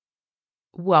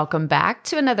Welcome back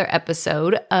to another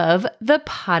episode of the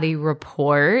Potty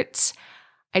Report.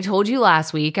 I told you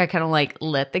last week, I kind of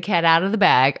let the cat out of the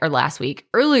bag, or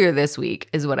earlier this week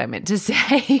is what I meant to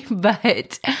say,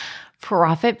 but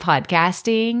Proffitt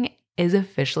podcasting is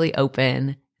officially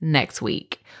open next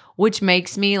week, which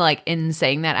makes me in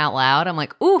saying that out loud, I'm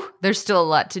like, ooh, there's still a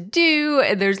lot to do.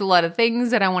 And there's a lot of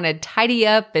things that I want to tidy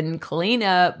up and clean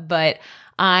up, but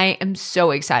I am so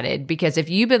excited because if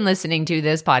you've been listening to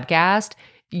this podcast,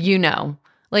 you know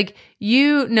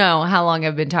how long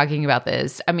I've been talking about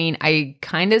this. I mean, I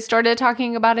kind of started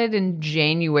talking about it in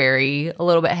January, a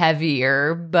little bit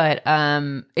heavier, but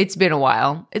it's been a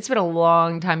while. It's been a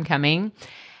long time coming.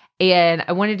 And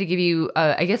I wanted to give you,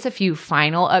 a few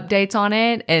final updates on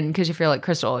it. And because if you're like,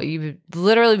 Crystal, you've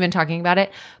literally been talking about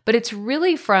it, but it's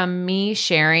really from me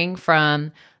sharing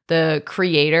from the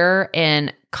creator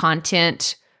and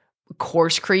content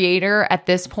course creator at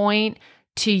this point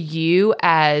to you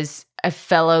as a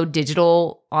fellow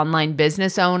digital online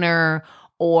business owner,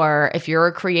 or if you're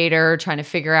a creator trying to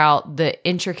figure out the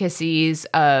intricacies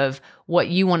of what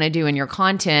you want to do in your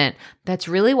content. That's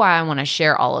really why I want to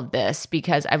share all of this,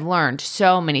 because I've learned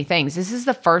so many things. This is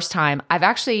the first time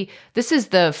this is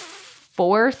the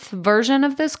fourth version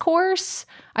of this course,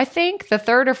 I think, the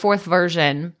third or fourth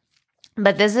version.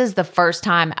 But this is the first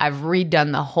time I've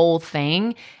redone the whole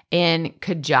thing in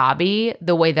Kajabi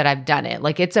the way that I've done it.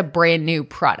 It's a brand new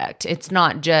product. It's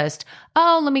not just,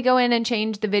 let me go in and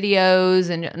change the videos.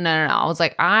 And no. I was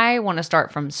like, I want to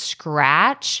start from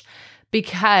scratch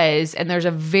and there's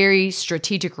a very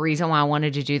strategic reason why I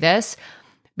wanted to do this.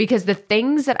 Because the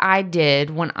things that I did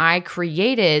when I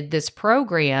created this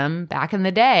program back in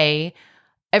the day,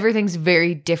 everything's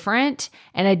very different.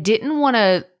 And I didn't want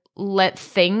to let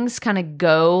things kind of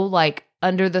go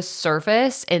under the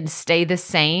surface and stay the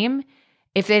same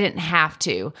if they didn't have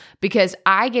to, because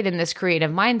I get in this creative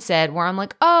mindset where I'm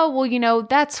like, oh, well,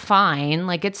 that's fine.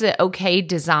 It's an okay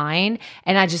design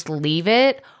and I just leave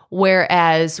it.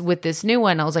 Whereas with this new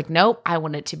one, I was like, nope, I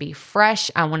want it to be fresh.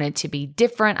 I want it to be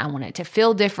different. I want it to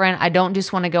feel different. I don't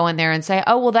just want to go in there and say,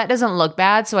 oh, well, that doesn't look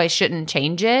bad, so I shouldn't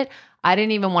change it. I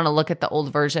didn't even want to look at the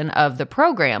old version of the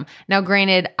program. Now,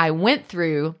 granted, I went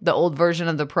through the old version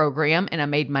of the program and I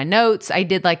made my notes. I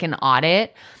did an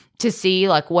audit to see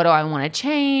what do I want to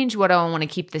change? What do I want to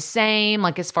keep the same?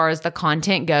 As far as the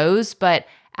content goes. But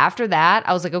after that,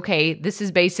 I was like, okay, this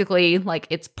is basically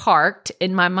it's parked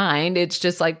in my mind. It's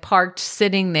just parked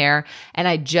sitting there. And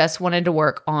I just wanted to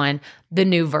work on the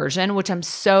new version, which I'm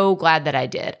so glad that I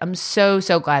did. I'm so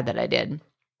glad that I did.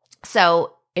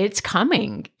 So it's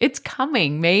coming. It's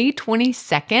coming May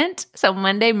 22nd. So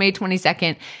Monday, May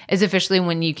 22nd is officially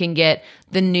when you can get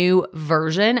the new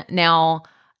version. Now,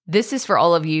 this is for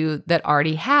all of you that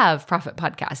already have Proffitt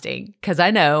podcasting, because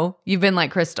I know you've been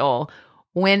like, Crystal,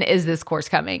 when is this course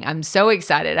coming? I'm so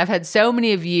excited. I've had so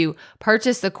many of you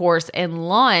purchase the course and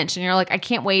launch, and you're like, I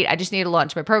can't wait. I just need to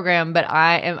launch my program,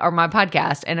 or my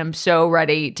podcast, and I'm so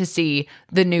ready to see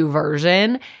the new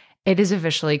version. It is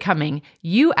officially coming.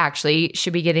 You actually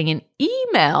should be getting an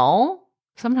email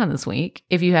sometime this week,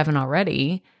 if you haven't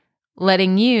already,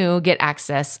 letting you get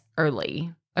access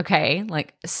early. Okay,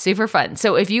 super fun.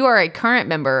 So if you are a current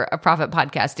member of Proffitt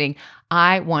Podcasting,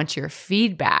 I want your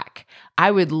feedback. I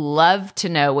would love to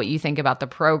know what you think about the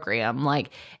program.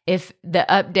 If the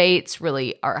updates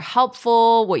really are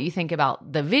helpful, what you think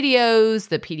about the videos,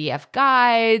 the PDF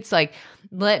guides,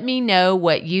 let me know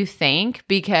what you think,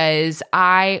 because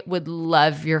I would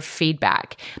love your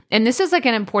feedback. And this is an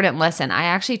important lesson. I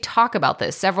actually talk about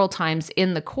this several times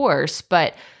in the course,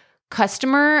 but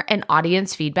customer and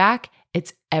audience feedback,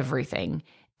 it's everything.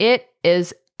 It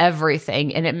is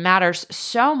everything. And it matters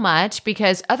so much,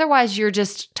 because otherwise you're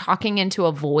just talking into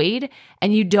a void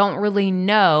and you don't really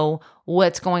know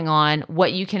what's going on,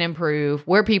 what you can improve,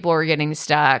 where people are getting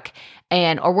stuck,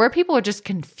 or where people are just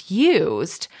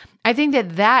confused. I think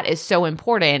that is so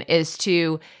important, is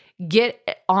to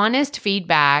get honest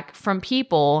feedback from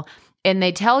people, and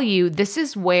they tell you this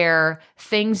is where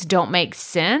things don't make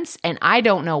sense and I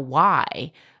don't know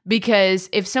why. Because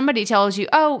if somebody tells you,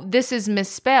 oh, this is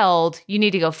misspelled, you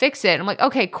need to go fix it. I'm like,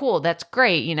 okay, cool. That's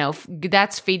great.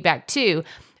 That's feedback too.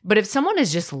 But if someone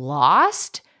is just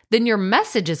lost, then your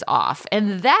message is off.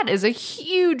 And that is a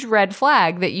huge red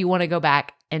flag that you want to go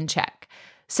back and check.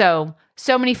 So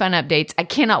many fun updates. I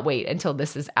cannot wait until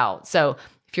this is out. So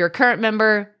if you're a current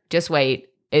member, just wait.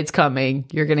 It's coming.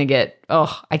 You're going to get,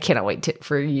 I cannot wait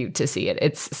for you to see it.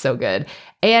 It's so good.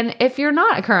 And if you're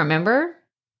not a current member,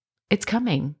 it's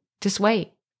coming. Just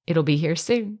wait. It'll be here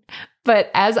soon. But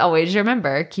as always,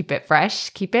 remember, keep it fresh,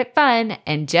 keep it fun,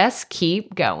 and just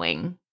keep going.